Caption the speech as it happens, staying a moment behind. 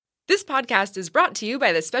This podcast is brought to you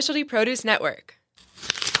by the Specialty Produce Network.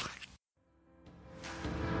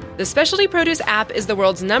 The Specialty Produce app is the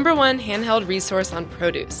world's #1 handheld resource on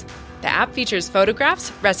produce. The app features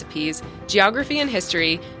photographs, recipes, geography and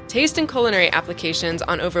history, taste and culinary applications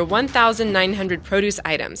on over 1,900 produce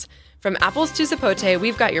items. From apples to zapote,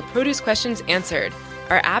 we've got your produce questions answered.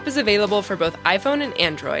 Our app is available for both iPhone and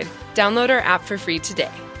Android. Download our app for free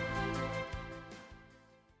today.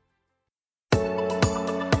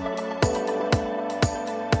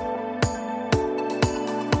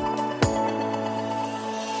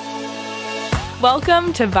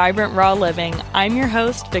 Welcome to Vibrant Raw Living. I'm your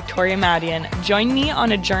host, Victoria Madian. Join me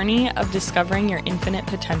on a journey of discovering your infinite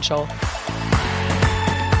potential.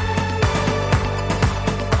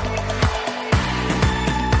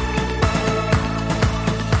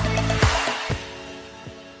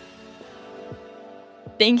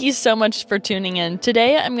 Thank you so much for tuning in.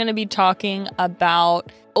 Today, I'm going to be talking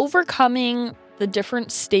about overcoming the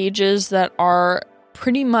different stages that are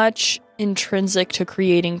pretty much intrinsic to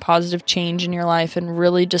creating positive change in your life and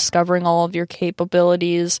really discovering all of your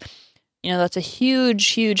capabilities. You know, that's a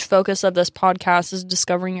huge focus of this podcast is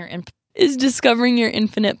discovering your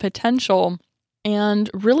infinite potential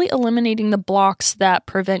and really eliminating the blocks that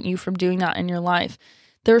prevent you from doing that in your life.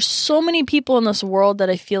 There's so many people in this world that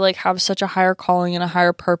I feel like have such a higher calling and a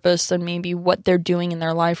higher purpose than maybe what they're doing in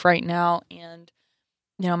their life right now. And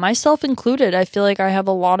you know, myself included, I feel like I have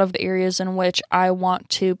a lot of areas in which I want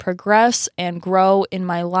to progress and grow in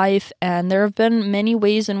my life. And there have been many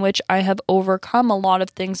ways in which I have overcome a lot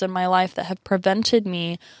of things in my life that have prevented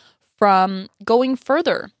me from going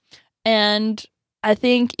further. And I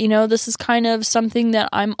think, you know, this is kind of something that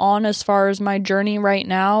I'm on as far as my journey right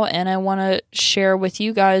now. And I want to share with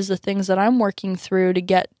you guys the things that I'm working through to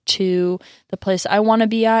get to the place I want to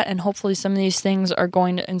be at. And hopefully some of these things are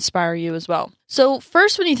going to inspire you as well. So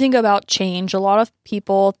first, when you think about change, a lot of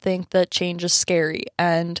people think that change is scary.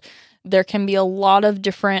 And there can be a lot of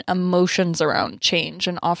different emotions around change.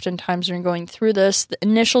 And oftentimes when you're going through this, the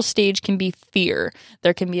initial stage can be fear.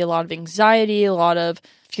 There can be a lot of anxiety, a lot of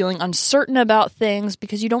feeling uncertain about things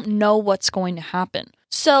because you don't know what's going to happen.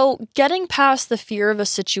 So getting past the fear of a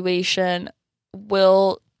situation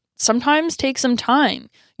will sometimes take some time.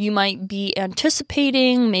 You might be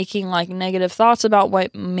anticipating, making like negative thoughts about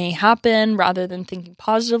what may happen rather than thinking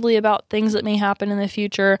positively about things that may happen in the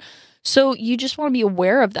future. So you just want to be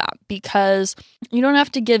aware of that because you don't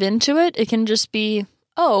have to give into it. It can just be,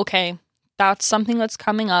 oh, okay, that's something that's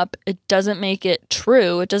coming up. It doesn't make it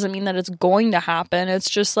true. It doesn't mean that it's going to happen. It's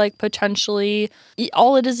just like potentially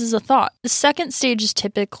all it is a thought. The second stage is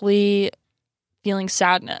typically feeling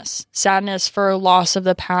sadness for loss of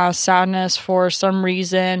the past, sadness for some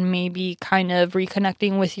reason, maybe kind of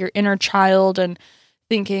reconnecting with your inner child and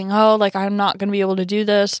thinking, oh, like I'm not going to be able to do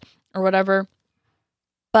this or whatever.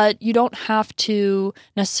 But you don't have to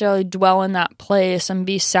necessarily dwell in that place and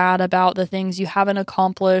be sad about the things you haven't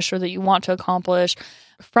accomplished or that you want to accomplish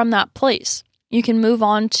from that place. You can move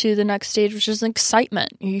on to the next stage, which is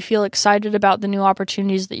excitement. You feel excited about the new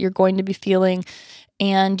opportunities that you're going to be feeling,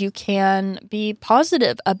 and you can be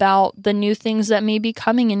positive about the new things that may be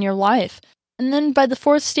coming in your life. And then by the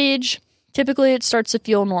fourth stage, typically it starts to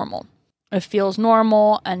feel normal. It feels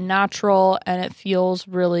normal and natural, and it feels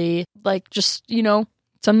really like just, you know,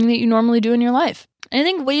 something that you normally do in your life. And I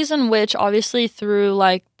think ways in which, obviously through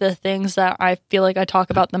like the things that I feel like I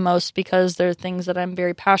talk about the most because they're things that I'm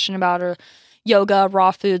very passionate about are yoga,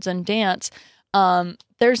 raw foods, and dance.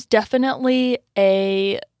 There's definitely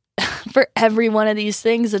for every one of these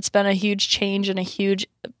things, it's been a huge change and a huge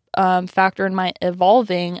factor in my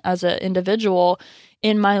evolving as an individual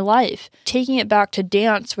in my life. Taking it back to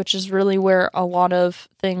dance, which is really where a lot of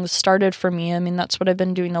things started for me. I mean, that's what I've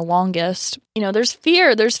been doing the longest. You know, there's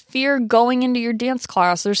fear. There's fear going into your dance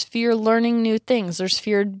class. There's fear learning new things. There's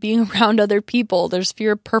fear being around other people. There's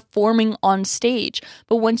fear performing on stage.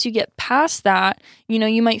 But once you get past that, you know,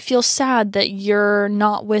 you might feel sad that you're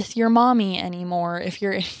not with your mommy anymore. If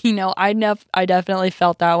you're, you know, I definitely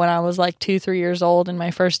felt that when I was like 2-3 years old in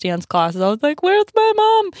my first dance classes. I was like, where's my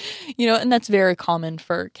mom? You know, and that's very common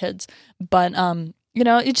for kids. But, you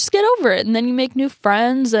know, you just get over it. And then you make new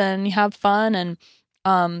friends and you have fun.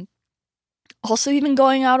 And also even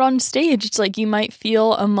going out on stage, it's like you might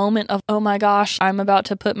feel a moment of, oh my gosh, I'm about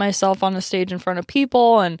to put myself on a stage in front of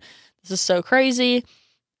people and this is so crazy.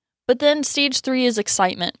 But then stage 3 is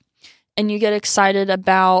excitement. And you get excited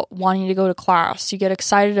about wanting to go to class. You get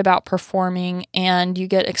excited about performing, and you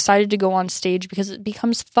get excited to go on stage because it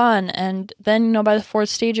becomes fun. And then, you know, by the 4th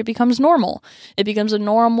stage, it becomes normal. It becomes a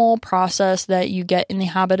normal process that you get in the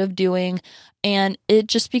habit of doing. And it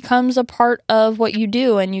just becomes a part of what you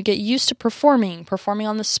do, and you get used to performing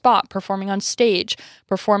on the spot, performing on stage,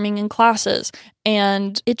 performing in classes,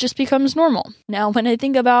 and it just becomes normal. Now, when I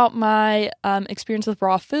think about my experience with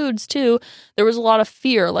raw foods too, there was a lot of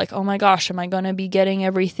fear, like, oh my gosh, am I going to be getting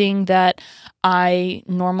everything that I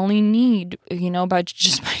normally need, by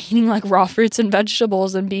eating like raw fruits and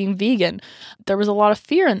vegetables and being vegan? There was a lot of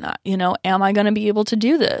fear in that, am I going to be able to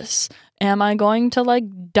do this? Am I going to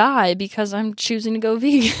die because I'm choosing to go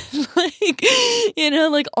vegan?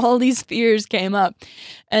 All these fears came up.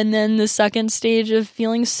 And then the second stage of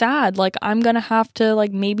feeling sad, I'm going to have to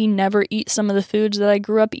maybe never eat some of the foods that I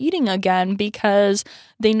grew up eating again because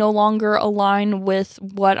they no longer align with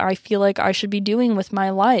what I feel like I should be doing with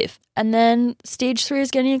my life. And then stage 3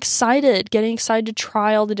 is getting excited to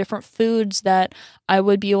try all the different foods that I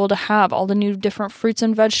would be able to have, all the new different fruits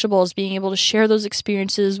and vegetables, being able to share those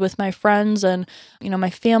experiences with my friends and, my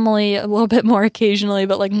family a little bit more occasionally,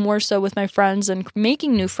 but more so with my friends and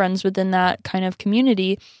making new friends within that kind of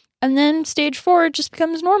community. And then stage 4, it just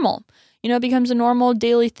becomes normal. It becomes a normal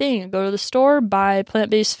daily thing. Go to the store, buy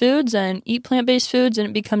plant-based foods and eat plant-based foods, and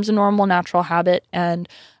it becomes a normal, natural habit. And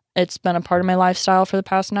it's been a part of my lifestyle for the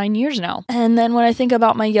past 9 years now. And then when I think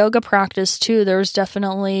about my yoga practice too, there's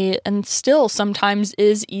definitely, and still sometimes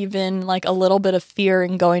is even a little bit of fear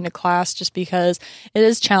in going to class just because it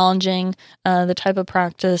is challenging. The type of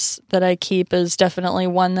practice that I keep is definitely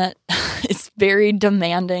one that is very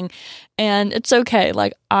demanding. And it's okay.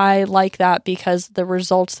 I like that because the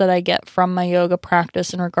results that I get from my yoga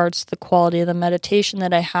practice in regards to the quality of the meditation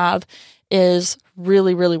that I have is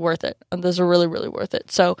really, really worth it. Those are really, really worth it.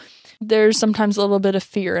 So there's sometimes a little bit of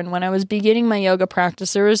fear. And when I was beginning my yoga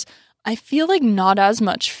practice, there was, I feel not as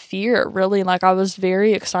much fear, really. I was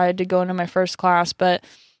very excited to go into my first class, but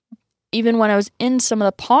even when I was in some of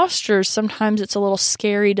the postures, sometimes it's a little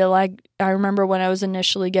scary to I remember when I was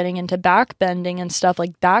initially getting into back bending and stuff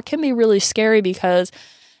that can be really scary because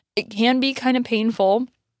it can be kind of painful.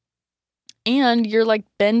 And you're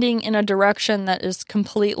bending in a direction that is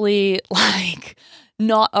completely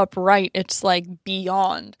not upright. It's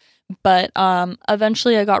beyond. But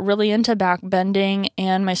eventually I got really into back bending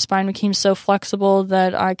and my spine became so flexible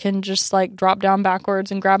that I can just drop down backwards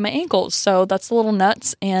and grab my ankles. So that's a little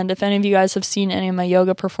nuts. And if any of you guys have seen any of my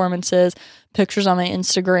yoga performances, pictures on my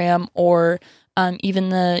Instagram, or even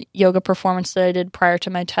the yoga performance that I did prior to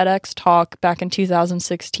my TEDx talk back in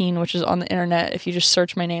 2016, which is on the internet, if you just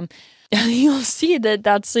search my name, you'll see that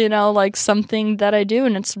that's, something that I do.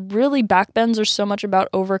 And it's really, back bends are so much about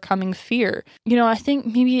overcoming fear. I think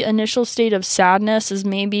maybe initial state of sadness is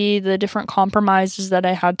maybe the different compromises that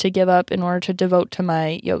I had to give up in order to devote to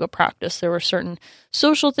my yoga practice. There were certain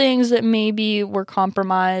social things that maybe were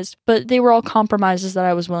compromised, but they were all compromises that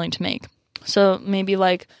I was willing to make. So maybe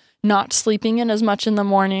not sleeping in as much in the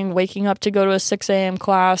morning, waking up to go to a 6 a.m.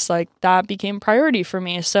 class, that became priority for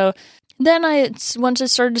me. So then once I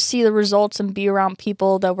started to see the results and be around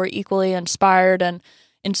people that were equally inspired and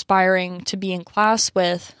inspiring to be in class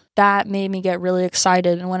with, that made me get really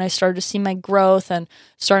excited. And when I started to see my growth and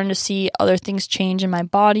starting to see other things change in my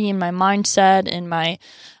body and my mindset and my,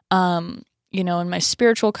 in my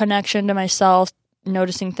spiritual connection to myself,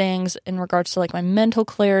 noticing things in regards to my mental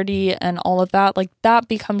clarity and all of that, that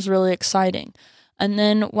becomes really exciting. And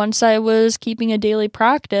then once I was keeping a daily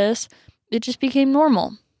practice, it just became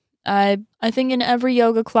normal. I think in every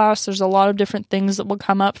yoga class, there's a lot of different things that will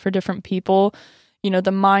come up for different people.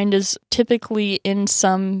 The mind is typically in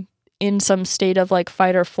some state of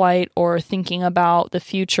fight or flight or thinking about the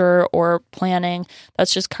future or planning.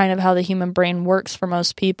 That's just kind of how the human brain works for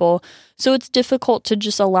most people. So it's difficult to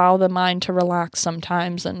just allow the mind to relax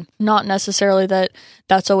sometimes, and not necessarily that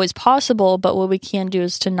that's always possible, but what we can do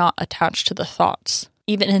is to not attach to the thoughts.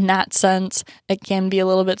 Even in that sense, it can be a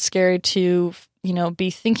little bit scary to be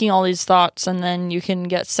thinking all these thoughts, and then you can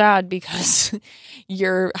get sad because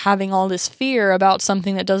you're having all this fear about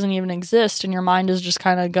something that doesn't even exist, and your mind is just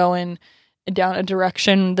kind of going down a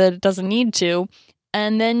direction that it doesn't need to.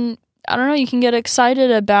 And then, I don't know, you can get excited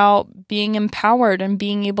about being empowered and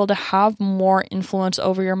being able to have more influence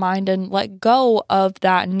over your mind and let go of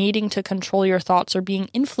that needing to control your thoughts or being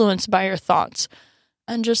influenced by your thoughts.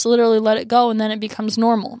 And just literally let it go, and then it becomes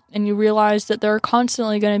normal. And you realize that there are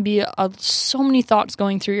constantly going to be so many thoughts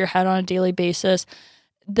going through your head on a daily basis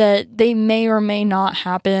that they may or may not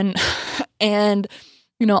happen. And,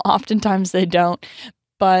 oftentimes they don't.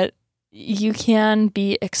 But you can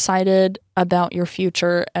be excited about your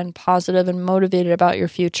future and positive and motivated about your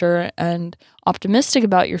future and optimistic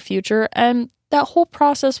about your future. And that whole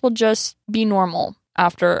process will just be normal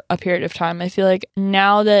after a period of time. I feel like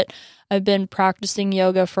now that I've been practicing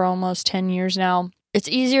yoga for almost 10 years now, it's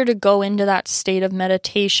easier to go into that state of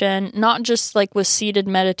meditation, not just like with seated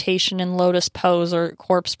meditation in lotus pose or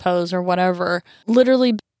corpse pose or whatever,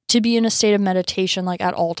 literally to be in a state of meditation like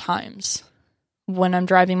at all times. When I'm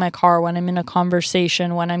driving my car, when I'm in a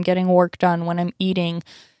conversation, when I'm getting work done, when I'm eating.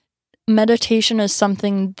 Meditation is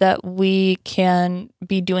something that we can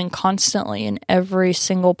be doing constantly in every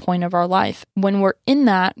single point of our life. When we're in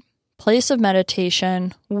that place of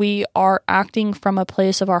meditation, we are acting from a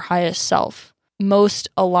place of our highest self, most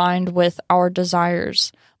aligned with our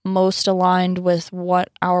desires, most aligned with what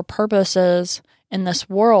our purpose is in this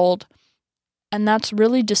world. And that's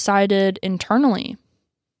really decided internally.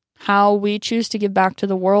 How we choose to give back to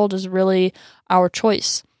the world is really our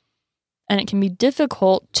choice. And it can be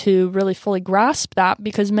difficult to really fully grasp that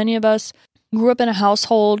because many of us grew up in a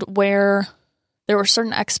household where there were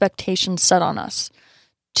certain expectations set on us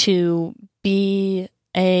to be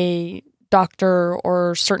a doctor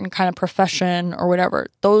or certain kind of profession or whatever.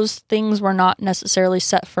 Those things were not necessarily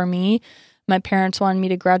set for me. My parents wanted me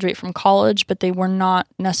to graduate from college, but they were not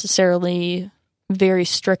necessarily very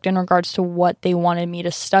strict in regards to what they wanted me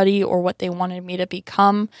to study or what they wanted me to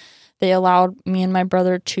become. They allowed me and my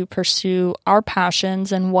brother to pursue our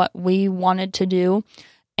passions and what we wanted to do.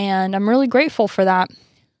 And I'm really grateful for that.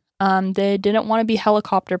 They didn't want to be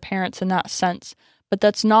helicopter parents in that sense, but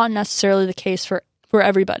that's not necessarily the case for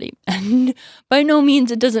everybody. And by no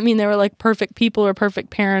means, it doesn't mean they were like perfect people or perfect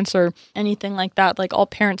parents or anything like that. Like all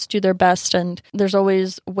parents do their best and there's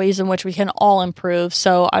always ways in which we can all improve.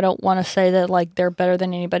 So I don't want to say that like they're better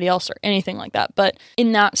than anybody else or anything like that. But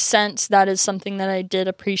in that sense, that is something that I did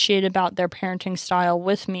appreciate about their parenting style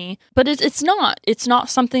with me. But it's not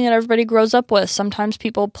something that everybody grows up with. Sometimes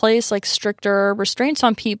people place like stricter restraints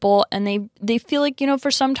on people and they feel like,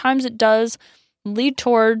 for sometimes it does lead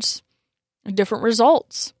towards different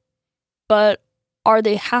results. But are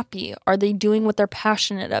they happy? Are they doing what they're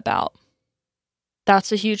passionate about?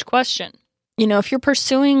 That's a huge question. If you're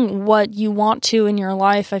pursuing what you want to in your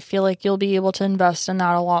life, I feel like you'll be able to invest in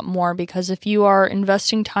that a lot more because if you are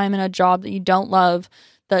investing time in a job that you don't love,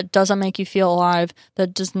 that doesn't make you feel alive,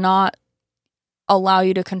 that does not allow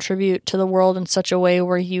you to contribute to the world in such a way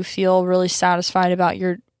where you feel really satisfied about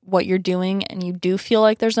what you're doing and you do feel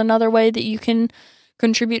like there's another way that you can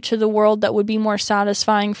contribute to the world that would be more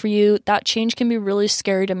satisfying for you, that change can be really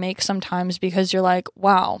scary to make sometimes because you're like,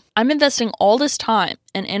 wow, I'm investing all this time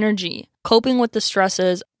and energy coping with the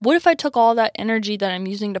stresses. What if I took all that energy that I'm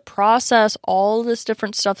using to process all this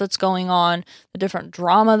different stuff that's going on, the different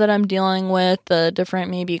drama that I'm dealing with, the different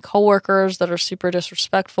maybe coworkers that are super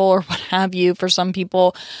disrespectful or what have you for some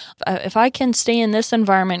people. If I can stay in this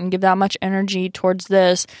environment and give that much energy towards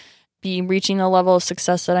this, be reaching the level of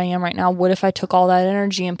success that I am right now, what if I took all that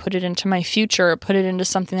energy and put it into my future, put it into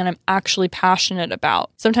something that I'm actually passionate about?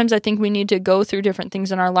 Sometimes I think we need to go through different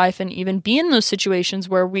things in our life and even be in those situations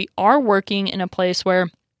where we are working in a place where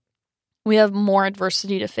we have more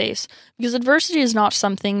adversity to face. Because adversity is not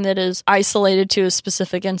something that is isolated to a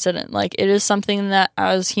specific incident. Like it is something that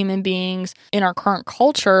as human beings in our current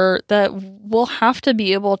culture that we'll have to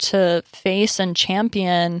be able to face and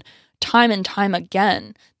champion time and time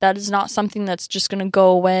again. That is not something that's just going to go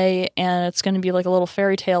away and it's going to be like a little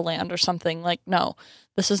fairy tale land or something. Like, no,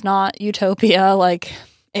 this is not utopia. Like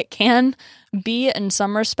it can be in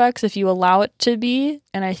some respects if you allow it to be.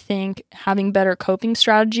 And I think having better coping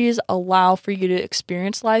strategies allow for you to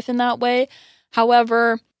experience life in that way.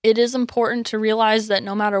 However, it is important to realize that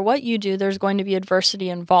no matter what you do, there's going to be adversity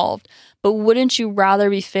involved. But wouldn't you rather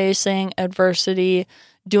be facing adversity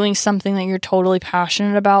doing something that you're totally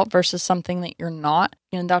passionate about versus something that you're not?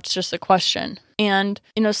 That's just a question. And,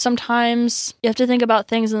 sometimes you have to think about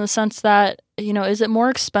things in the sense that, is it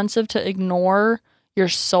more expensive to ignore your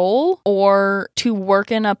soul or to work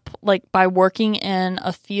by working in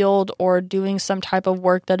a field or doing some type of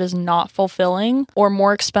work that is not fulfilling, or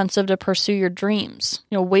more expensive to pursue your dreams?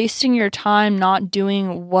 Wasting your time not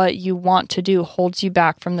doing what you want to do holds you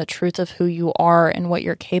back from the truth of who you are and what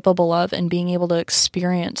you're capable of and being able to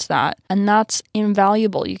experience that. And that's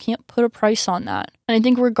invaluable. You can't put a price on that. And I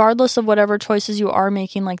think regardless of whatever choices you are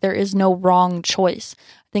making, there is no wrong choice.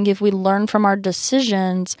 I think if we learn from our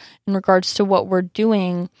decisions in regards to what we're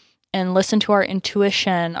doing and listen to our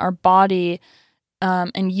intuition, our body,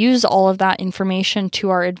 and use all of that information to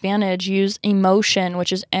our advantage, use emotion,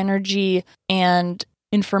 which is energy and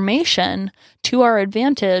information, to our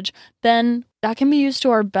advantage, then that can be used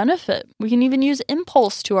to our benefit. We can even use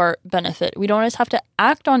impulse to our benefit. We don't always have to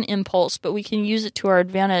act on impulse, but we can use it to our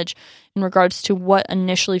advantage in regards to what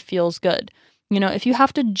initially feels good. If you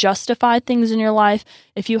have to justify things in your life,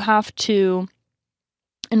 if you have to,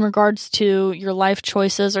 in regards to your life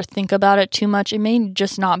choices, or think about it too much, it may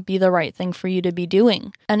just not be the right thing for you to be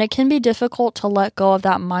doing. And it can be difficult to let go of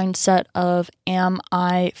that mindset of, am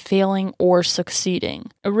I failing or succeeding?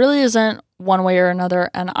 It really isn't one way or another.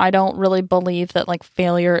 And I don't really believe that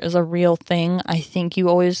failure is a real thing. I think you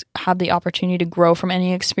always have the opportunity to grow from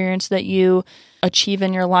any experience that you achieve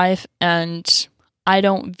in your life. And I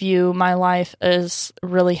don't view my life as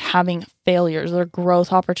really having failures. They're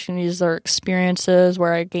growth opportunities, they're experiences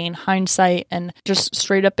where I gain hindsight and just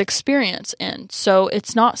straight up experience in. So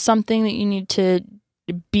it's not something that you need to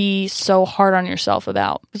be so hard on yourself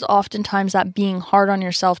about, because oftentimes that being hard on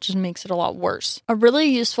yourself just makes it a lot worse. A really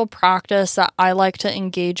useful practice that I like to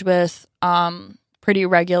engage with pretty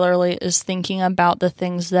regularly is thinking about the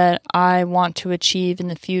things that I want to achieve in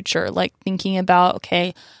the future. Like thinking about,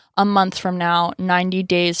 okay, a month from now, 90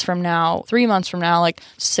 days from now, 3 months from now,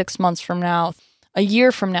 6 months from now, a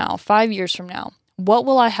year from now, 5 years from now. What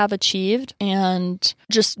will I have achieved? And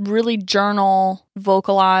just really journal,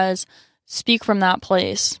 vocalize, speak from that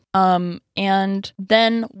place. And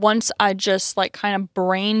then once I just kind of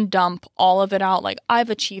brain dump all of it out, I've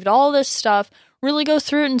achieved all this stuff, really go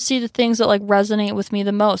through it and see the things that resonate with me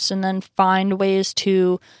the most, and then find ways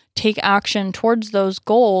to take action towards those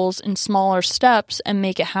goals in smaller steps and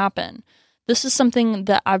make it happen. This is something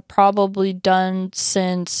that I've probably done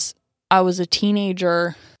since I was a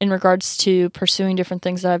teenager in regards to pursuing different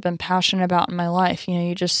things that I've been passionate about in my life.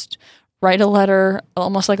 You just write a letter,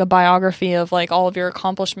 almost like a biography of all of your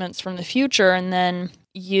accomplishments from the future, and then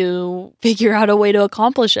you figure out a way to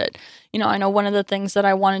accomplish it. I know one of the things that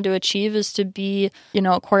I wanted to achieve is to be, a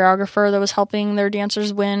choreographer that was helping their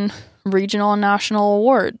dancers win regional and national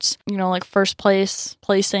awards, first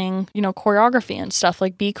placing, choreography and stuff,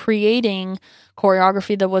 be creating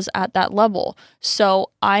choreography that was at that level.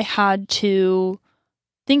 So I had to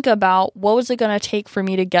think about, what was it going to take for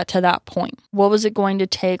me to get to that point? What was it going to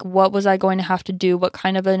take? What was I going to have to do? What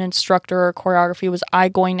kind of an instructor or choreography was I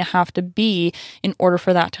going to have to be in order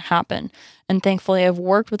for that to happen? And thankfully, I've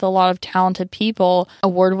worked with a lot of talented people,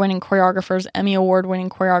 award-winning choreographers, Emmy award-winning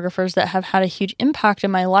choreographers that have had a huge impact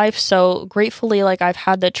in my life. So gratefully, I've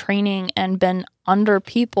had the training and been under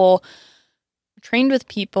people, trained with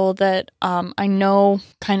people that I know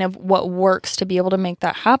kind of what works to be able to make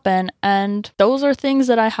that happen. And those are things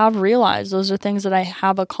that I have realized. Those are things that I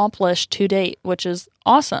have accomplished to date, which is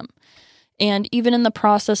awesome. And even in the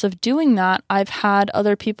process of doing that, I've had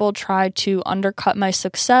other people try to undercut my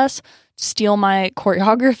success, steal my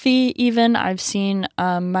choreography even. I've seen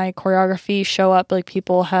my choreography show up,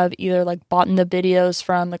 people have either bought the videos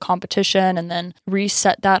from the competition and then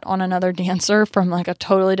reset that on another dancer from a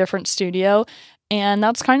totally different studio. And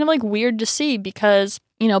that's kind of weird to see because,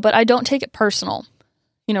 but I don't take it personal.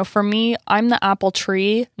 For me, I'm the apple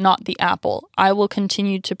tree, not the apple. I will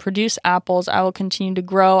continue to produce apples. I will continue to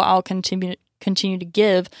grow. I'll continue to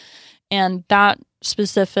give. And that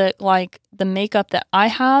specific, the makeup that I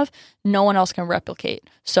have, no one else can replicate.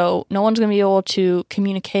 So no one's going to be able to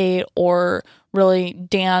communicate or really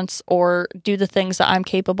dance or do the things that I'm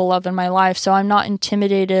capable of in my life. So I'm not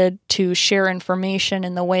intimidated to share information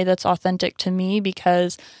in the way that's authentic to me,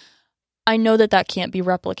 because I know that that can't be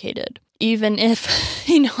replicated. Even if,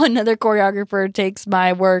 another choreographer takes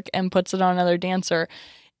my work and puts it on another dancer,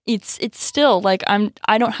 it's still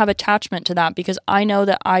I don't have attachment to that, because I know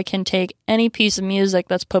that I can take any piece of music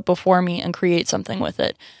that's put before me and create something with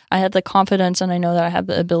it. I have the confidence, and I know that I have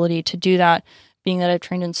the ability to do that, being that I've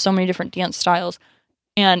trained in so many different dance styles.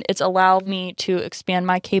 And it's allowed me to expand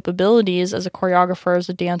my capabilities as a choreographer, as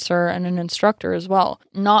a dancer, and an instructor as well.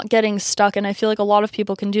 Not getting stuck, and I feel like a lot of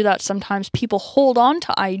people can do that. Sometimes people hold on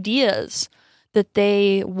to ideas that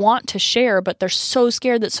they want to share, but they're so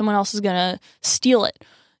scared that someone else is going to steal it,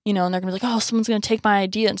 and they're going to be oh, someone's going to take my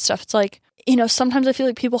idea and stuff. It's sometimes I feel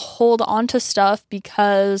like people hold on to stuff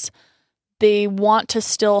because they want to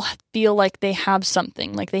still feel like they have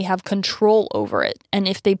something, like they have control over it. And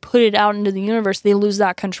if they put it out into the universe, they lose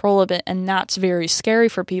that control of it. And that's very scary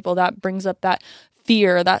for people. That brings up that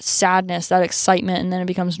fear, that sadness, that excitement, and then it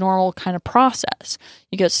becomes normal kind of process.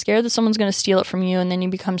 You get scared that someone's going to steal it from you, and then you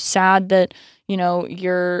become sad that,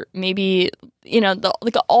 you're maybe,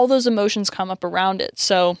 all those emotions come up around it.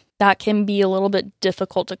 So that can be a little bit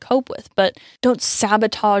difficult to cope with. But don't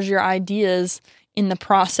sabotage your ideas in the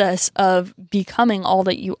process of becoming all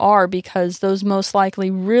that you are, because those most likely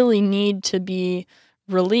really need to be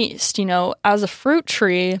released. As a fruit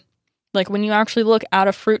tree, when you actually look at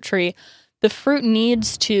a fruit tree, the fruit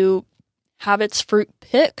needs to have its fruit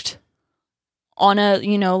picked on a,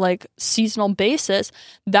 like seasonal basis.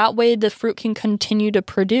 That way the fruit can continue to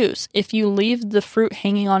produce. If you leave the fruit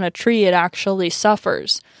hanging on a tree, it actually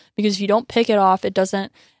suffers, because if you don't pick it off, it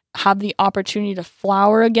doesn't have the opportunity to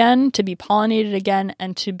flower again, to be pollinated again,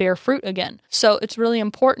 and to bear fruit again. So it's really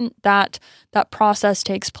important that that process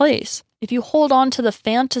takes place. If you hold on to the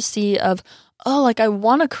fantasy of, oh, like I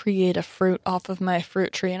want to create a fruit off of my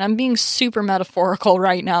fruit tree, and I'm being super metaphorical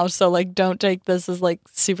right now, so like don't take this as like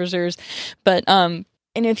super serious, but and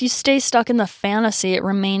if you stay stuck in the fantasy, it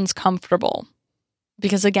remains comfortable,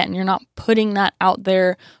 because again, you're not putting that out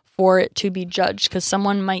there for it to be judged, because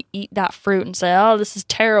someone might eat that fruit and say, oh, this is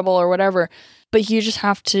terrible or whatever. But you just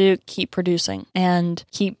have to keep producing and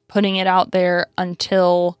keep putting it out there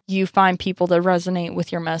until you find people that resonate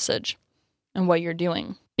with your message and what you're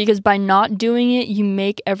doing. Because by not doing it, you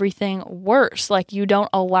make everything worse. Like, you don't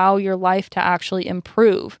allow your life to actually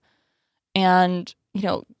improve. And,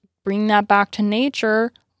 bring that back to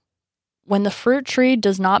nature. When the fruit tree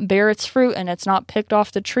does not bear its fruit and it's not picked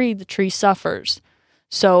off the tree suffers.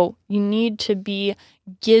 So you need to be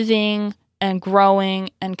giving and growing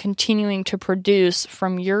and continuing to produce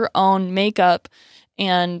from your own makeup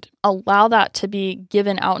and allow that to be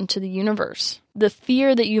given out into the universe. The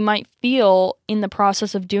fear that you might feel in the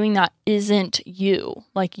process of doing that isn't you.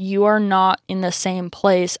 Like, you are not in the same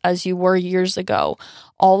place as you were years ago.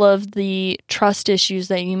 All of the trust issues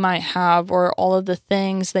that you might have, or all of the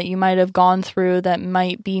things that you might have gone through that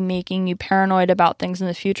might be making you paranoid about things in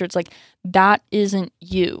the future, it's like, that isn't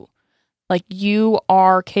you. Like, you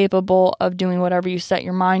are capable of doing whatever you set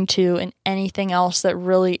your mind to, and anything else that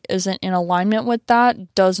really isn't in alignment with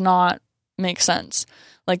that does not make sense.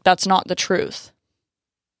 Like, that's not the truth.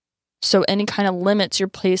 So any kind of limits you're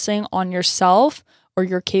placing on yourself or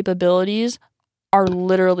your capabilities are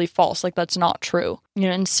literally false. Like, that's not true.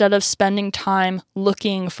 Instead of spending time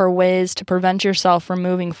looking for ways to prevent yourself from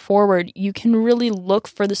moving forward, you can really look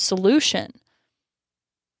for the solution.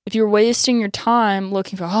 If you're wasting your time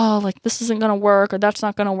looking for, this isn't going to work, or that's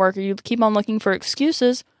not going to work, or you keep on looking for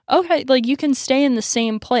excuses, okay, like, you can stay in the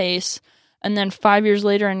same place and then 5 years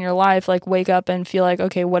later in your life, like, wake up and feel like,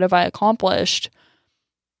 okay, what have I accomplished?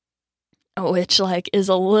 Which, like, is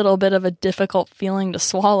a little bit of a difficult feeling to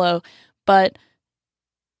swallow. But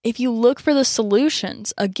if you look for the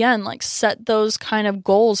solutions, again, like, set those kind of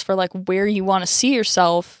goals for, like, where you want to see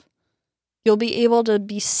yourself, you'll be able to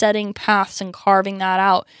be setting paths and carving that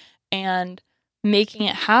out and making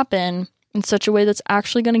it happen in such a way that's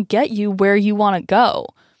actually going to get you where you want to go.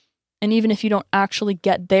 And even if you don't actually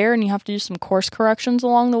get there and you have to do some course corrections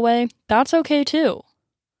along the way, that's okay too.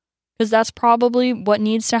 Because that's probably what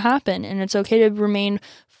needs to happen. And it's okay to remain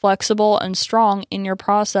flexible and strong in your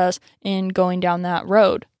process in going down that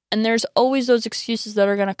road. And there's always those excuses that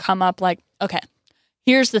are going to come up, like, okay,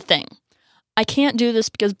 here's the thing. I can't do this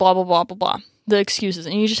because blah, blah, blah, blah, blah. The excuses.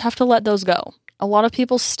 And you just have to let those go. A lot of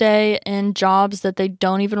people stay in jobs that they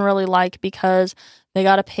don't even really like because they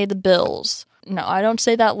got to pay the bills. No, I don't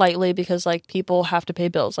say that lightly, because, like, people have to pay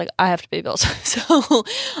bills. Like, I have to pay bills. So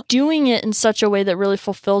doing it in such a way that really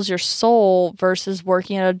fulfills your soul versus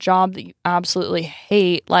working at a job that you absolutely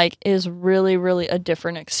hate, like, is really, really a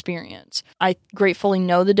different experience. I gratefully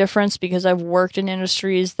know the difference because I've worked in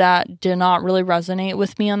industries that did not really resonate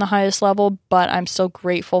with me on the highest level, but I'm still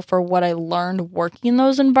grateful for what I learned working in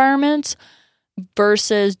those environments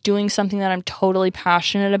versus doing something that I'm totally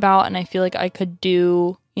passionate about and I feel like I could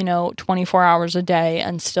do 24 hours a day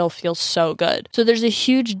and still feel so good. So there's a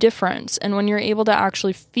huge difference. And when you're able to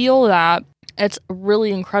actually feel that, it's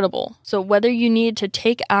really incredible. So whether you need to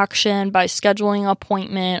take action by scheduling an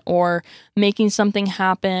appointment or making something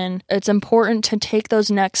happen, it's important to take those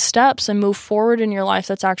next steps and move forward in your life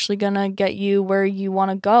that's actually going to get you where you want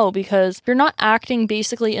to go. Because if you're not acting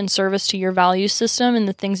basically in service to your value system and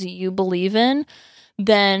the things that you believe in,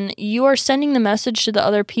 then you are sending the message to the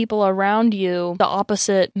other people around you, the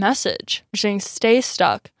opposite message. You're saying, stay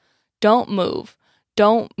stuck. Don't move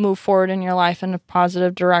forward in your life in a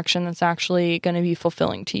positive direction that's actually going to be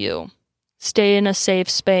fulfilling to you. Stay in a safe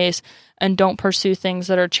space and don't pursue things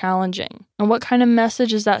that are challenging. And what kind of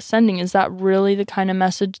message is that sending? Is that really the kind of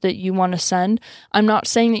message that you want to send? I'm not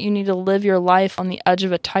saying that you need to live your life on the edge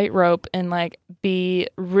of a tightrope and like be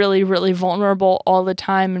really, really vulnerable all the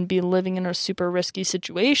time and be living in a super risky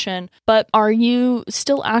situation. But are you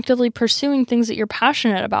still actively pursuing things that you're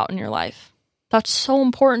passionate about in your life? That's so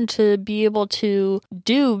important to be able to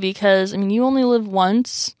do because, you only live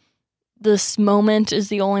once. This moment is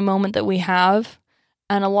the only moment that we have.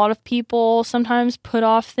 And a lot of people sometimes put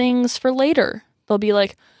off things for later. They'll be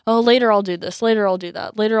like, Oh, later I'll do this. Later I'll do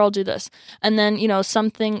that. Later I'll do this. And then, some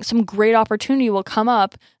great opportunity will come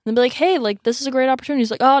up and be like, hey, like, this is a great opportunity.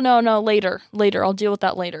 It's like, oh, no, later. I'll deal with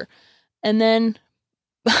that later. And then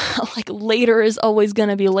like later is always going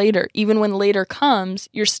to be later. Even when later comes,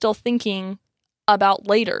 you're still thinking about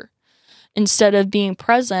later instead of being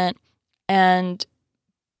present and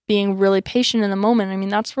being really patient in the moment. I mean,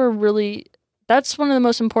 that's one of the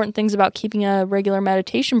most important things about keeping a regular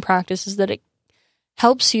meditation practice is that it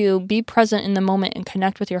helps you be present in the moment and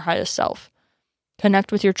connect with your highest self,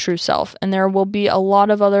 connect with your true self. And there will be a lot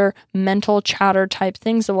of other mental chatter type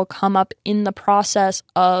things that will come up in the process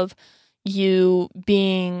of you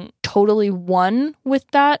being totally one with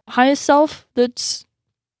that highest self that's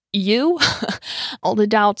you, all the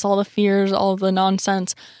doubts, all the fears, all the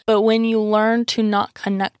nonsense. But when you learn to not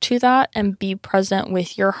connect to that and be present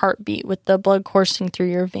with your heartbeat, with the blood coursing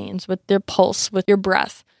through your veins, with your pulse, with your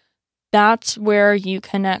breath, that's where you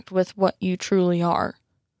connect with what you truly are.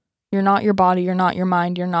 You're not your body, you're not your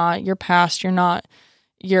mind, you're not your past, you're not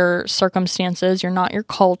your circumstances, you're not your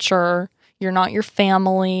culture, you're not your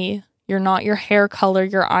family, you're not your hair color,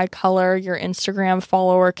 your eye color, your Instagram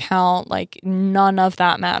follower count. Like, none of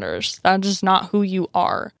that matters. That is not who you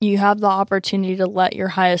are. You have the opportunity to let your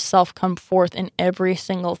highest self come forth in every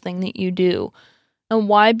single thing that you do. And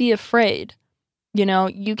why be afraid?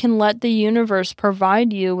 You can let the universe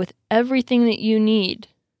provide you with everything that you need,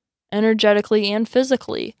 energetically and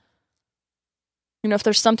physically. If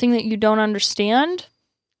there's something that you don't understand,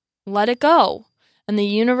 let it go. And the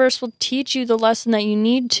universe will teach you the lesson that you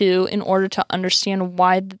need to in order to understand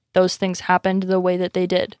why those things happened the way that they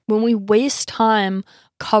did. When we waste time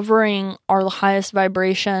covering our highest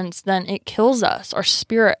vibrations, then it kills us, our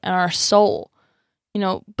spirit and our soul.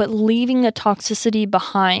 But leaving the toxicity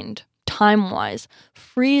behind, time-wise,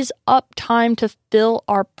 frees up time to fill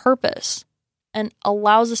our purpose and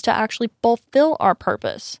allows us to actually fulfill our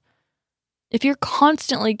purpose. If you're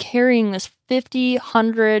constantly carrying this 50,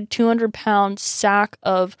 100, 200-pound sack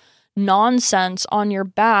of nonsense on your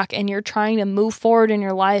back and you're trying to move forward in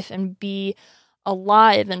your life and be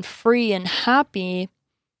alive and free and happy,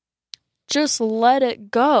 just let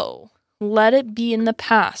it go. Let it be in the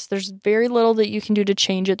past. There's very little that you can do to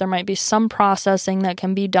change it. There might be some processing that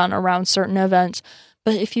can be done around certain events.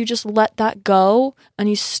 But if you just let that go and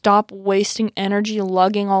you stop wasting energy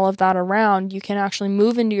lugging all of that around, you can actually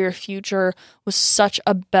move into your future with such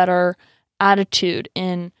a better attitude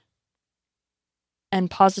and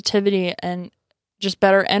positivity and just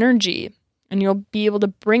better energy. And you'll be able to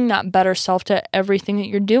bring that better self to everything that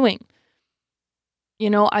you're doing.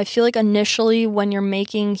 I feel like initially when you're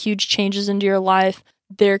making huge changes into your life,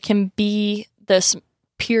 there can be this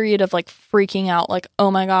period of like freaking out, like, oh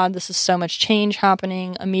my God, this is so much change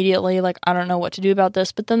happening immediately. Like, I don't know what to do about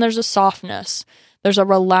this. But then there's a softness. There's a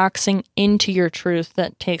relaxing into your truth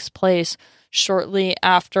that takes place shortly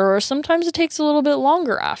after, or sometimes it takes a little bit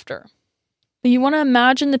longer after. But you want to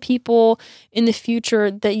imagine the people in the future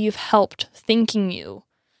that you've helped thanking you.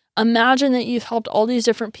 Imagine that you've helped all these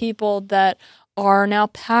different people that are now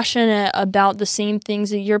passionate about the same things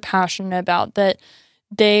that you're passionate about, that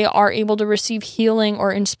they are able to receive healing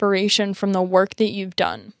or inspiration from the work that you've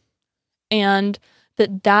done, and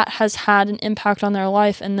that has had an impact on their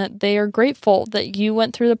life, and that they are grateful that you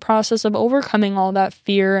went through the process of overcoming all that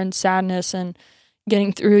fear and sadness and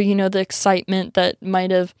getting through, the excitement that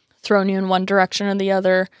might have thrown you in one direction or the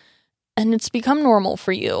other, and it's become normal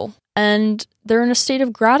for you. And they're in a state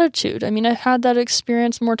of gratitude. I mean, I've had that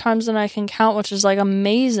experience more times than I can count, which is like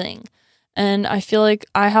amazing. And I feel like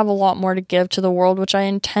I have a lot more to give to the world, which I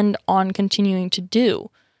intend on continuing to do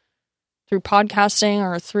through podcasting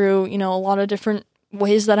or through, a lot of different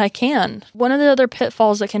ways that I can. One of the other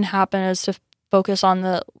pitfalls that can happen is to focus on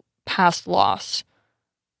the past loss.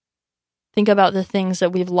 Think about the things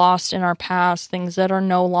that we've lost in our past, things that are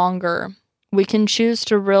no longer. We can choose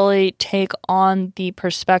to really take on the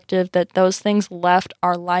perspective that those things left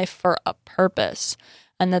our life for a purpose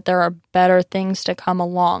and that there are better things to come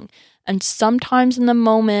along. And sometimes in the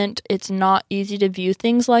moment, it's not easy to view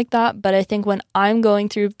things like that. But I think when I'm going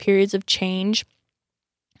through periods of change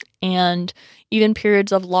and even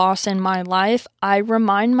periods of loss in my life, I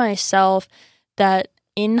remind myself that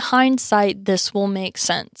in hindsight, this will make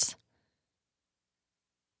sense.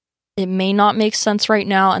 It may not make sense right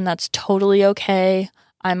now, and that's totally okay.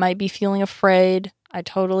 I might be feeling afraid. I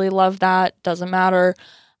totally love that. Doesn't matter.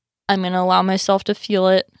 I'm going to allow myself to feel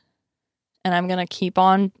it, and I'm going to keep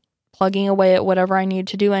on plugging away at whatever I need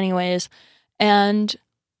to do anyways, and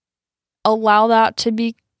allow that to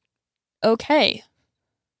be okay.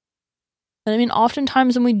 And I mean,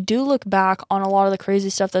 oftentimes when we do look back on a lot of the crazy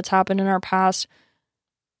stuff that's happened in our past,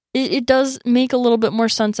 it does make a little bit more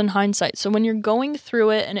sense in hindsight. So when you're going through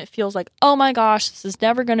it and it feels like, oh my gosh, this is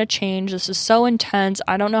never going to change. This is so intense.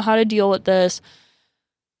 I don't know how to deal with this.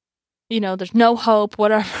 There's no hope,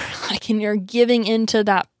 whatever. And you're giving into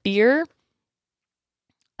that fear.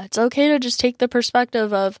 It's okay to just take the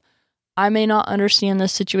perspective of, I may not understand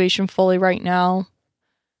this situation fully right now.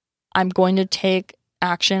 I'm going to take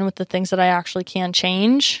action with the things that I actually can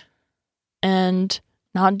change and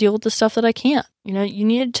not deal with the stuff that I can't. You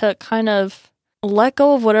need to kind of let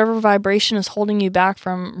go of whatever vibration is holding you back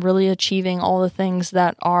from really achieving all the things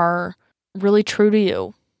that are really true to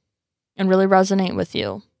you and really resonate with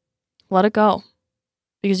you. Let it go,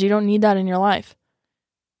 because you don't need that in your life.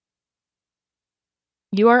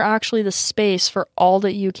 You are actually the space for all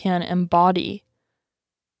that you can embody.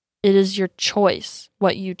 It is your choice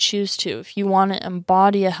what you choose to. If you want to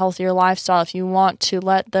embody a healthier lifestyle, if you want to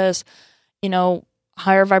let this,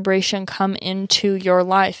 higher vibration come into your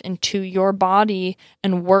life, into your body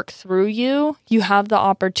and work through you, you have the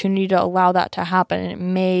opportunity to allow that to happen. And it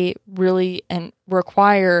may really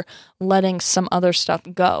require letting some other stuff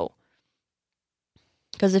go.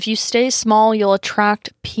 Because if you stay small, you'll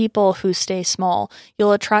attract people who stay small.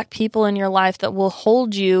 You'll attract people in your life that will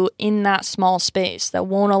hold you in that small space, that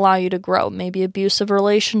won't allow you to grow. Maybe abusive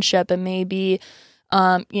relationship, and maybe,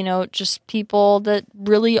 just people that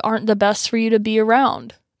really aren't the best for you to be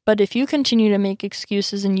around. But if you continue to make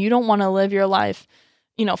excuses and you don't want to live your life,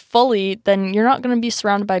 fully, then you're not going to be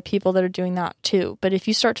surrounded by people that are doing that too. But if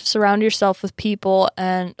you start to surround yourself with people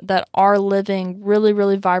and that are living really,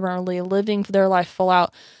 really vibrantly, living their life full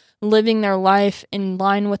out, living their life in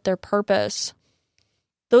line with their purpose,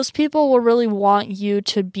 those people will really want you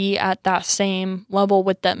to be at that same level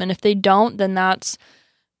with them. And if they don't, then that's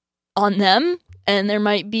on them. And there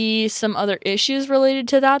might be some other issues related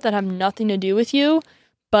to that have nothing to do with you.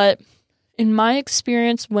 But in my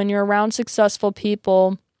experience, when you're around successful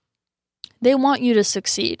people, they want you to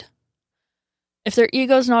succeed. If their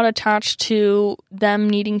ego's not attached to them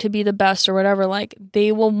needing to be the best or whatever,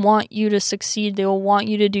 they will want you to succeed. They will want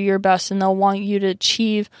you to do your best, and they'll want you to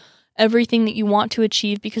achieve everything that you want to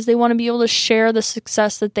achieve, because they want to be able to share the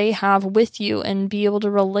success that they have with you and be able to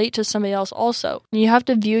relate to somebody else also. And you have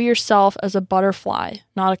to view yourself as a butterfly,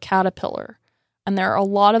 not a caterpillar. And there are a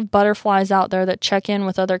lot of butterflies out there that check in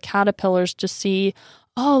with other caterpillars to see,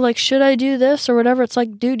 should I do this or whatever? It's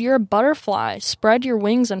like, dude, you're a butterfly. Spread your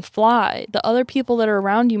wings and fly. The other people that are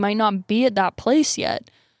around you might not be at that place yet.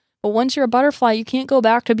 But once you're a butterfly, you can't go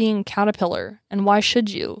back to being a caterpillar. And why should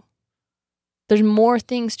you? There's more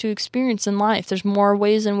things to experience in life. There's more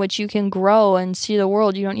ways in which you can grow and see the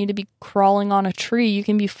world. You don't need to be crawling on a tree. You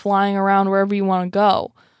can be flying around wherever you want to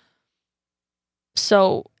go.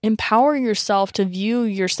 So empower yourself to view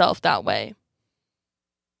yourself that way.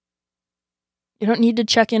 You don't need to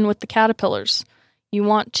check in with the caterpillars. You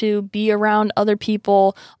want to be around other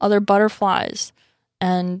people, other butterflies,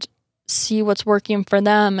 and see what's working for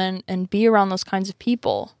them and be around those kinds of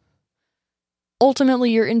people. Ultimately,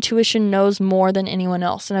 your intuition knows more than anyone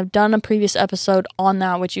else. And I've done a previous episode on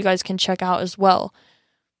that, which you guys can check out as well.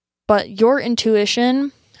 But your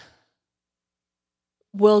intuition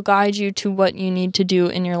will guide you to what you need to do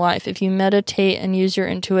in your life. If you meditate and use your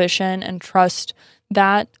intuition and trust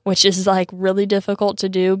that, which is really difficult to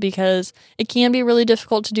do, because it can be really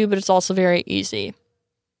difficult to do, but it's also very easy.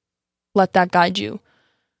 Let that guide you.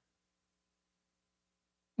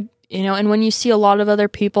 And when you see a lot of other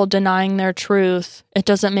people denying their truth, it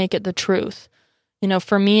doesn't make it the truth.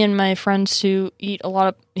 For me and my friends who eat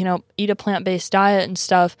eat a plant-based diet and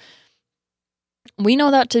stuff, we know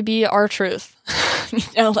that to be our truth.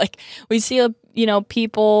 We see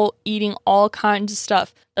people eating all kinds of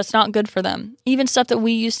stuff that's not good for them. Even stuff that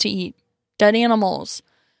we used to eat, dead animals,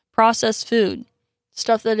 processed food,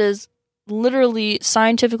 stuff that is literally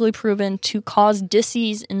scientifically proven to cause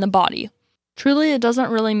disease in the body. Truly, it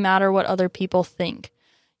doesn't really matter what other people think.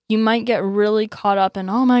 You might get really caught up in,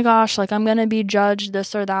 oh my gosh, I'm going to be judged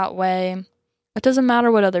this or that way. It doesn't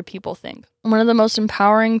matter what other people think. One of the most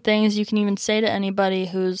empowering things you can even say to anybody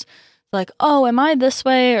who's oh, am I this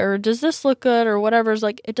way? Or does this look good? Or whatever. Is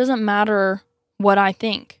it doesn't matter what I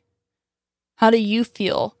think. How do you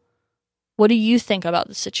feel? What do you think about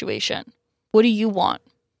the situation? What do you want?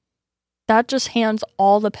 That just hands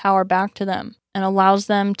all the power back to them and allows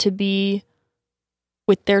them to be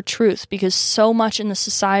with their truth, because so much in the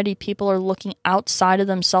society, people are looking outside of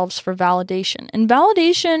themselves for validation. And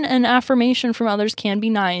validation and affirmation from others can be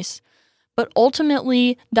nice, but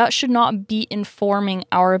ultimately, that should not be informing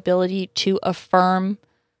our ability to affirm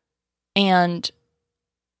and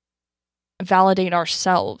validate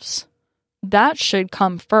ourselves. That should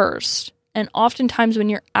come first. And oftentimes when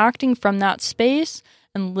you're acting from that space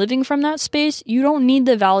and living from that space, you don't need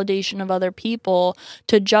the validation of other people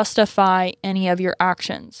to justify any of your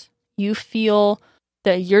actions. You feel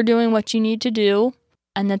that you're doing what you need to do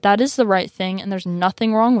and that is the right thing, and there's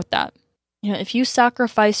nothing wrong with that. If you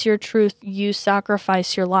sacrifice your truth, you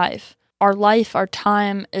sacrifice your life. Our life, our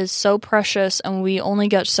time is so precious, and we only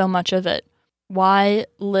get so much of it. Why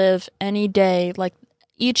live any day like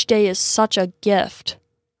each day is such a gift?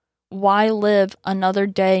 Why live another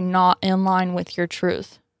day not in line with your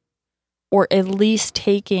truth? Or at least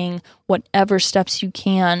taking whatever steps you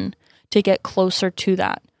can to get closer to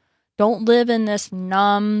that. Don't live in this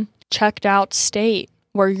numb, checked out state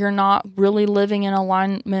where you're not really living in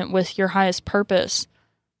alignment with your highest purpose,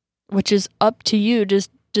 which is up to you to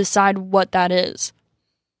decide what that is.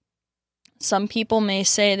 Some people may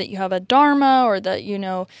say that you have a dharma or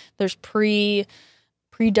that, there's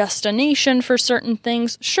predestination for certain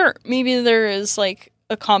things. Sure, maybe there is like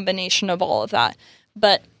a combination of all of that.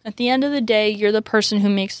 But at the end of the day, you're the person who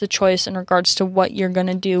makes the choice in regards to what you're going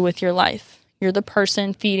to do with your life. You're the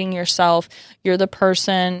person feeding yourself. You're the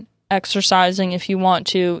person exercising if you want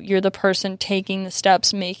to. You're the person taking the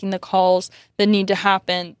steps, making the calls that need to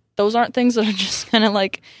happen. Those aren't things that are just going to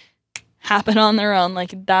like happen on their own.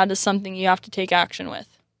 Like that is something you have to take action with.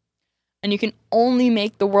 And you can only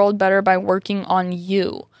make the world better by working on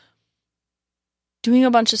you. Doing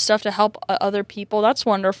a bunch of stuff to help other people, that's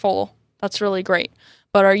wonderful. That's really great.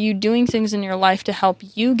 But are you doing things in your life to help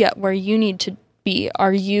you get where you need to be?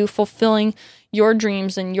 Are you fulfilling your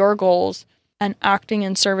dreams and your goals and acting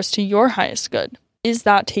in service to your highest good? Is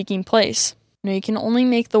that taking place? You can only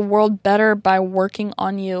make the world better by working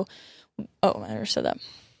on you. Oh, I already said that.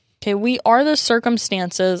 Okay, we are the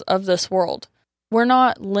circumstances of this world. We're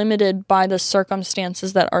not limited by the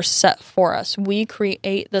circumstances that are set for us. We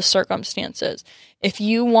create the circumstances. If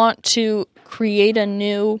you want to create a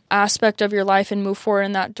new aspect of your life and move forward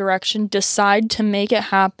in that direction, decide to make it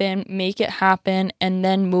happen, and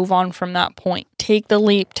then move on from that point. Take the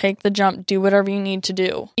leap, take the jump, do whatever you need to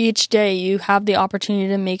do. Each day you have the opportunity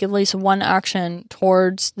to make at least one action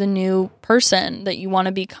towards the new person that you want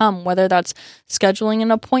to become, whether that's scheduling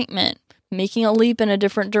an appointment, making a leap in a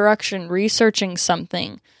different direction, researching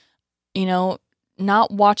something,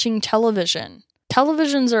 not watching television.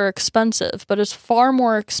 Televisions are expensive, but it's far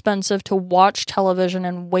more expensive to watch television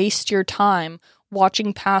and waste your time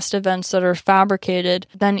watching past events that are fabricated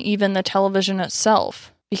than even the television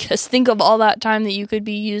itself. Because think of all that time that you could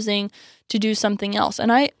be using to do something else.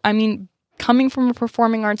 And I mean, coming from a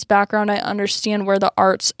performing arts background, I understand where the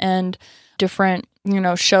arts and different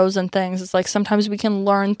shows and things. It's like sometimes we can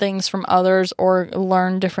learn things from others or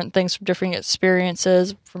learn different things from different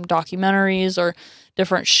experiences, from documentaries or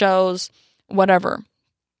different shows, whatever.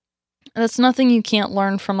 That's nothing you can't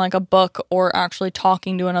learn from like a book or actually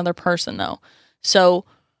talking to another person though. So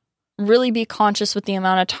really be conscious with the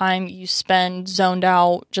amount of time you spend zoned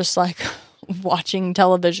out just like watching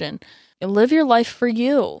television. Live your life for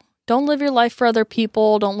you. Don't live your life for other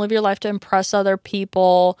people. Don't live your life to impress other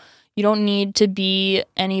people. You don't need to be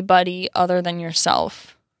anybody other than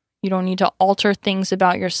yourself. You don't need to alter things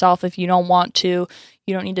about yourself if you don't want to.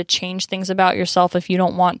 You don't need to change things about yourself if you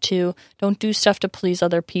don't want to. Don't do stuff to please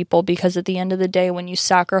other people, because at the end of the day, when you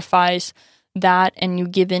sacrifice that and you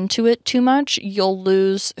give into it too much, you'll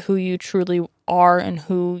lose who you truly are and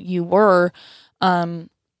who you were in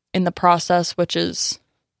the process, which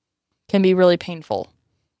can be really painful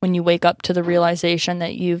when you wake up to the realization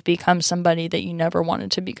that you've become somebody that you never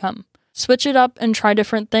wanted to become. Switch it up and try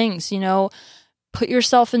different things, Put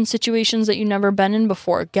yourself in situations that you've never been in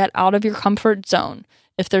before. Get out of your comfort zone.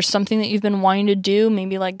 If there's something that you've been wanting to do,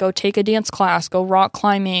 maybe like go take a dance class, go rock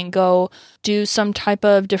climbing, go do some type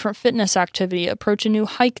of different fitness activity, approach a new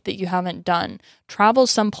hike that you haven't done, travel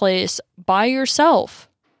someplace by yourself.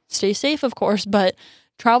 Stay safe, of course, but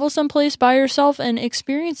travel someplace by yourself and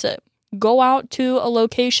experience it. Go out to a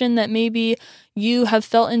location that maybe you have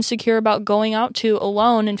felt insecure about going out to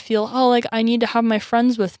alone and feel, I need to have my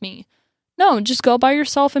friends with me. No, just go by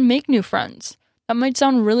yourself and make new friends. That might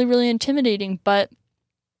sound really, really intimidating, but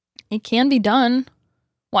it can be done.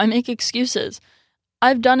 Why make excuses?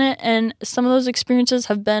 I've done it, and some of those experiences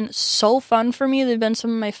have been so fun for me. They've been some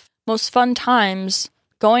of my most fun times,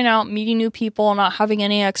 going out, meeting new people, not having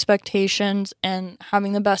any expectations, and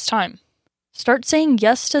having the best time. Start saying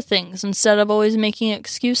yes to things instead of always making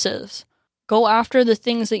excuses. Go after the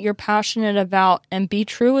things that you're passionate about and be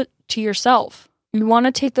true to yourself. You want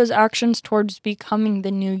to take those actions towards becoming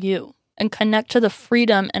the new you and connect to the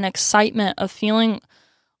freedom and excitement of feeling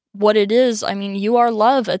what it is. I mean, you are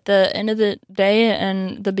love at the end of the day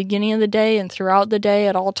and the beginning of the day and throughout the day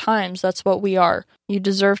at all times. That's what we are. You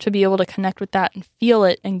deserve to be able to connect with that and feel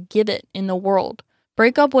it and give it in the world.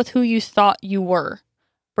 Break up with who you thought you were.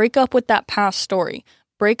 Break up with that past story.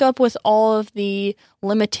 Break up with all of the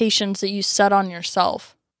limitations that you set on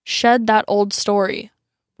yourself. Shed that old story.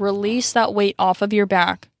 Release that weight off of your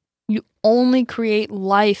back. You only create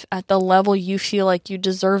life at the level you feel like you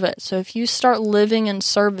deserve it. So if you start living in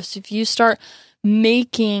service, if you start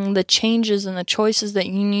making the changes and the choices that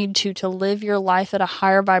you need to live your life at a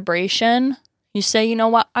higher vibration, you say, you know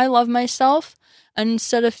what, I love myself. And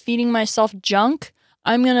instead of feeding myself junk,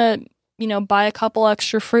 I'm going to buy a couple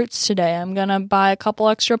extra fruits today. I'm going to buy a couple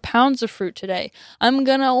extra pounds of fruit today. I'm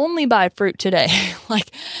going to only buy fruit today.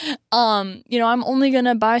 I'm only going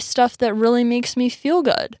to buy stuff that really makes me feel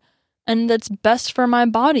good and that's best for my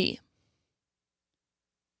body.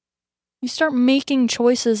 You start making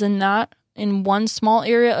choices in one small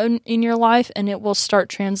area in your life, and it will start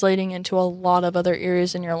translating into a lot of other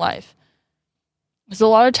areas in your life. Because a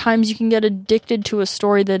lot of times you can get addicted to a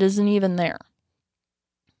story that isn't even there.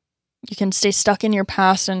 You can stay stuck in your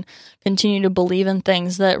past and continue to believe in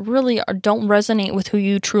things that really don't resonate with who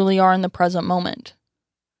you truly are in the present moment.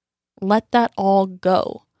 Let that all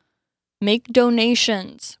go. Make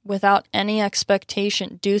donations without any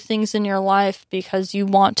expectation. Do things in your life because you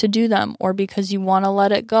want to do them or because you want to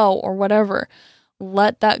let it go or whatever.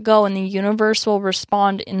 Let that go and the universe will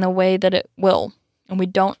respond in the way that it will. And we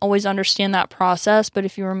don't always understand that process, but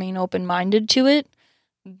if you remain open-minded to it,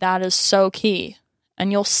 that is so key.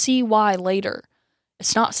 And you'll see why later.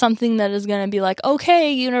 It's not something that is going to be like,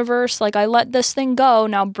 okay, universe, I let this thing go.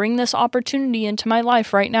 Now bring this opportunity into my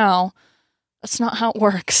life right now. That's not how it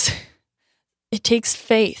works. It takes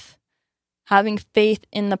faith. Having faith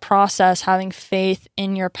in the process, having faith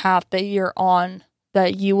in your path that you're on,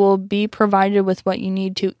 that you will be provided with what you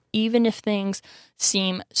need to, even if things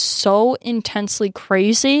seem so intensely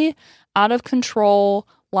crazy, out of control,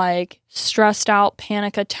 stressed out,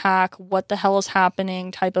 panic attack, what the hell is happening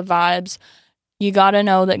type of vibes. You got to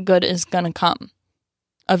know that good is going to come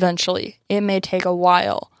eventually. It may take a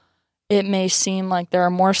while. It may seem like there are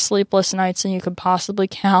more sleepless nights than you could possibly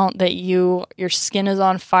count, that your skin is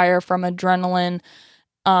on fire from adrenaline,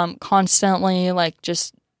 constantly,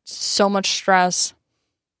 just so much stress.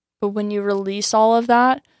 But when you release all of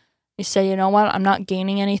that, you say, you know what, I'm not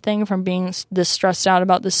gaining anything from being this stressed out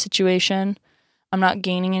about this situation. I'm not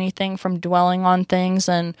gaining anything from dwelling on things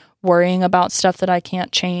and worrying about stuff that I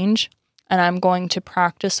can't change. And I'm going to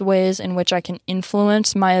practice ways in which I can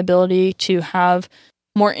influence my ability to have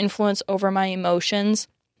more influence over my emotions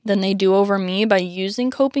than they do over me by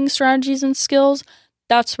using coping strategies and skills.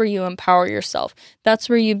 That's where you empower yourself. That's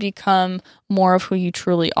where you become more of who you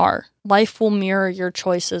truly are. Life will mirror your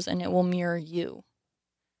choices and it will mirror you.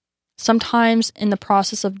 Sometimes in the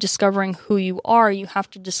process of discovering who you are, you have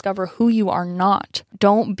to discover who you are not.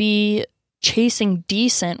 Don't be chasing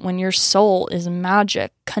decent when your soul is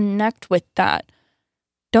magic. Connect with that.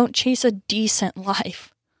 Don't chase a decent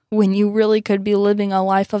life when you really could be living a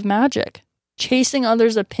life of magic. Chasing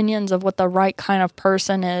others' opinions of what the right kind of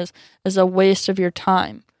person is a waste of your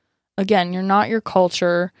time. Again, you're not your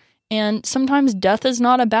culture. And sometimes death is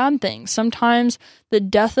not a bad thing. Sometimes the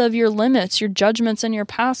death of your limits, your judgments, and your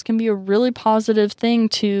past can be a really positive thing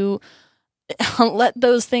to let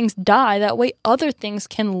those things die. That way other things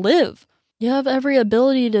can live. You have every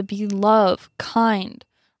ability to be love, kind,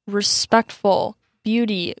 respectful,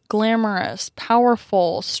 beauty, glamorous,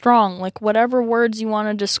 powerful, strong, whatever words you want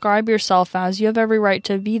to describe yourself as, you have every right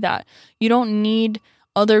to be that. You don't need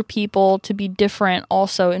other people to be different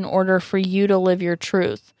also in order for you to live your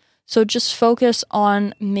truth. So just focus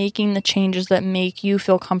on making the changes that make you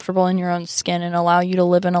feel comfortable in your own skin and allow you to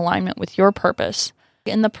live in alignment with your purpose.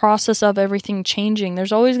 In the process of everything changing,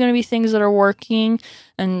 there's always going to be things that are working,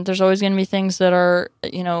 and there's always going to be things that are,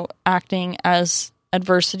 acting as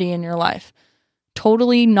adversity in your life.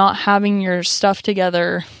 Totally not having your stuff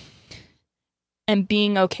together and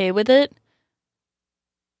being okay with it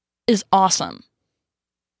is awesome.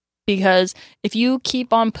 Because if you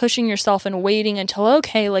keep on pushing yourself and waiting until,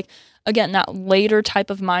 again, that later type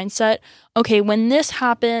of mindset, okay, when this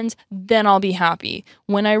happens, then I'll be happy.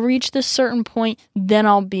 When I reach this certain point, then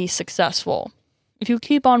I'll be successful. If you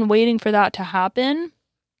keep on waiting for that to happen,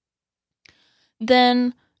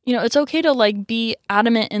 then, it's okay to be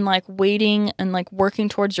adamant in waiting and working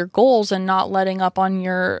towards your goals and not letting up on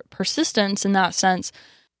your persistence in that sense.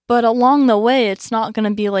 But along the way, it's not going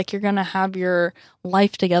to be you're going to have your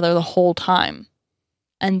life together the whole time.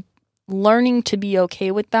 And learning to be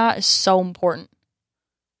okay with that is so important.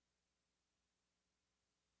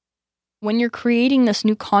 when you're creating this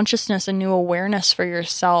new consciousness and new awareness for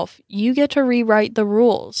yourself, you get to rewrite the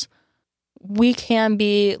rules. We can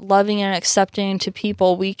be loving and accepting to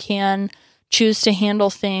people. We can choose to handle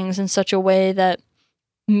things in such a way that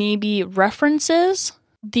maybe references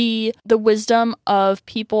the wisdom of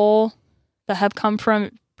people that have come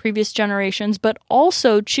from previous generations, but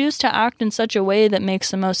also choose to act in such a way that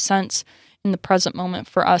makes the most sense in the present moment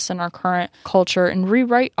for us and our current culture, and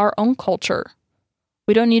rewrite our own culture.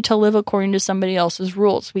 We don't need to live according to somebody else's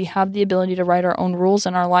rules. We have the ability to write our own rules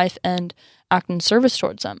in our life and act in service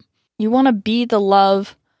towards them. You want to be the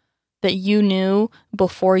love that you knew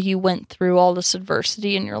before you went through all this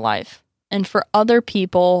adversity in your life. And for other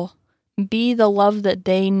people, be the love that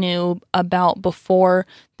they knew about before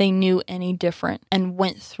they knew any different and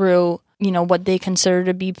went through, what they consider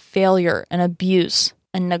to be failure and abuse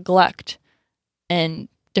and neglect and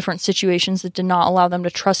different situations that did not allow them to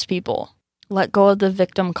trust people. Let go of the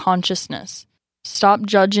victim consciousness. Stop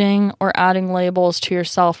judging or adding labels to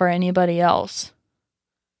yourself or anybody else.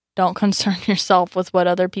 Don't concern yourself with what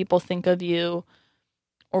other people think of you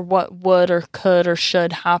or what would or could or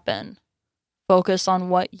should happen. Focus on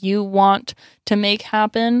what you want to make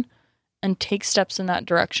happen and take steps in that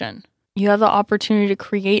direction. You have the opportunity to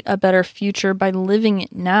create a better future by living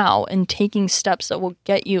it now and taking steps that will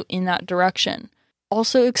get you in that direction.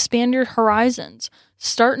 Also, expand your horizons.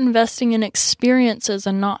 Start investing in experiences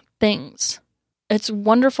and not things. It's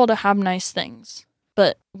wonderful to have nice things,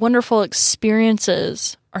 but wonderful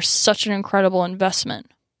experiences are such an incredible investment.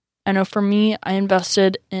 I know for me, I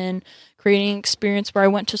invested in creating an experience where I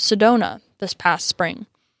went to Sedona this past spring.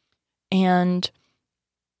 And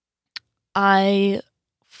I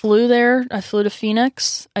flew there. I flew to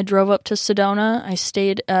Phoenix. I drove up to Sedona. I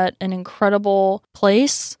stayed at an incredible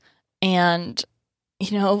place and,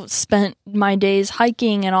 spent my days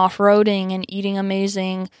hiking and off-roading and eating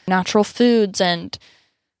amazing natural foods and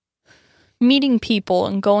meeting people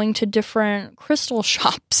and going to different crystal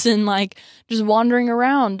shops and just wandering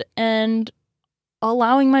around and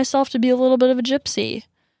allowing myself to be a little bit of a gypsy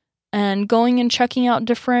and going and checking out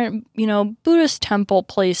different, Buddhist temple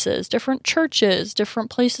places, different churches, different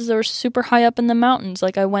places that were super high up in the mountains.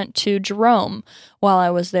 Like I went to Jerome while I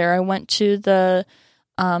was there. I went to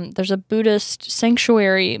there's a Buddhist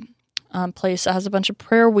sanctuary place that has a bunch of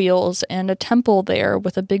prayer wheels and a temple there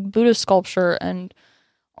with a big Buddha sculpture and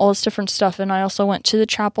all this different stuff. And I also went to the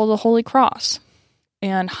Chapel of the Holy Cross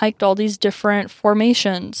and hiked all these different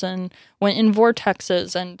formations and went in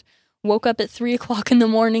vortexes and woke up at 3 o'clock in the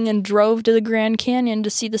morning and drove to the Grand Canyon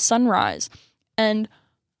to see the sunrise. And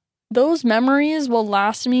those memories will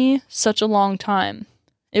last me such a long time.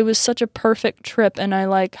 It was such a perfect trip, and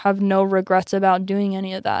I have no regrets about doing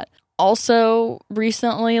any of that. Also,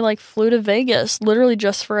 recently flew to Vegas, literally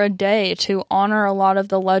just for a day, to honor a lot of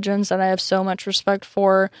the legends that I have so much respect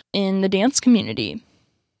for in the dance community.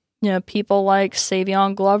 People like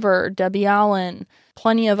Savion Glover, Debbie Allen,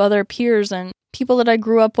 plenty of other peers and people that I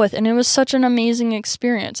grew up with, and it was such an amazing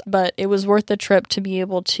experience. But it was worth the trip to be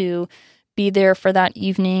able to be there for that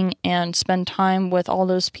evening and spend time with all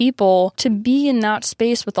those people. To be in that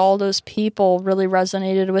space with all those people really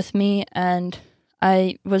resonated with me, and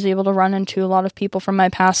I was able to run into a lot of people from my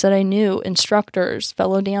past that I knew, instructors,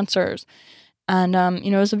 fellow dancers. And,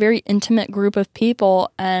 it was a very intimate group of people,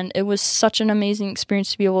 and it was such an amazing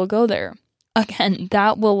experience to be able to go there. Again,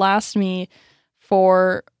 that will last me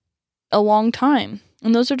for a long time.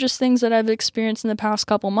 And those are just things that I've experienced in the past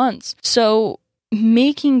couple months. So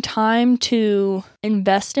making time to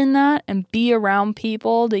invest in that and be around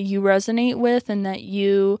people that you resonate with and that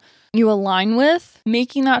you align with,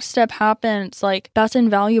 making that step happen, it's that's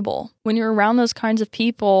invaluable. When you're around those kinds of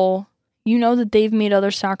people, you know that they've made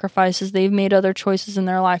other sacrifices, they've made other choices in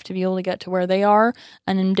their life to be able to get to where they are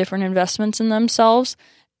and in different investments in themselves.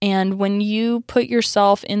 And when you put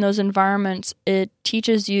yourself in those environments, it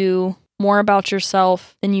teaches you more about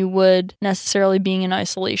yourself than you would necessarily being in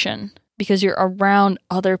isolation, because you're around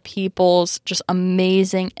other people's just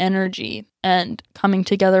amazing energy and coming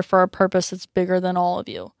together for a purpose that's bigger than all of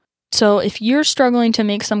you. So if you're struggling to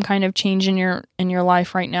make some kind of change in your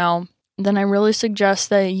life right now, then I really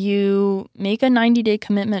suggest that you make a 90-day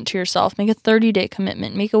commitment to yourself, make a 30-day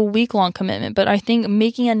commitment, make a week-long commitment. But I think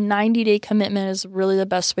making a 90-day commitment is really the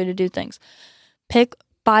best way to do things. Pick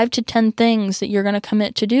 5 to 10 things that you're going to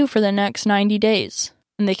commit to do for the next 90 days.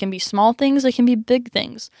 And they can be small things, they can be big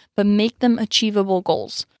things, but make them achievable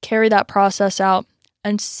goals. Carry that process out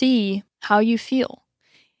and see how you feel.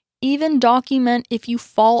 Even document if you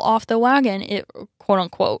fall off the wagon, quote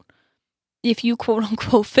unquote. If you quote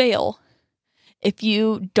unquote fail, if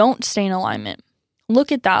you don't stay in alignment,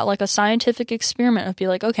 look at that like a scientific experiment of be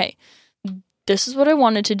okay, this is what I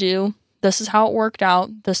wanted to do. This is how it worked out.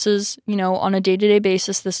 This is, on a day-to-day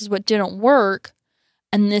basis, this is what didn't work.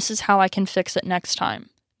 And this is how I can fix it next time.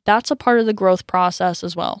 That's a part of the growth process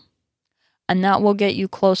as well. And that will get you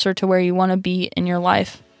closer to where you want to be in your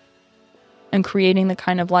life and creating the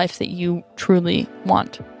kind of life that you truly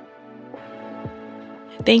want.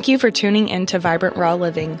 Thank you for tuning in to Vibrant Raw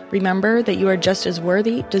Living. Remember that you are just as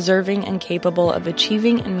worthy, deserving, and capable of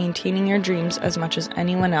achieving and maintaining your dreams as much as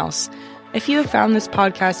anyone else. If you have found this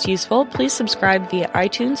podcast useful, please subscribe via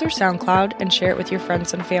iTunes or SoundCloud and share it with your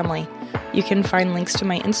friends and family. You can find links to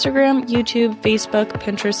my Instagram, YouTube, Facebook,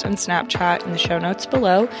 Pinterest, and Snapchat in the show notes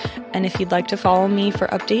below. And if you'd like to follow me for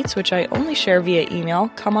updates, which I only share via email,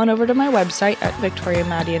 come on over to my website at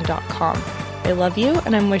victoriamadian.com. I love you,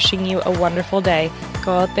 and I'm wishing you a wonderful day.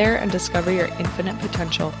 Go out there and discover your infinite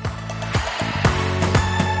potential.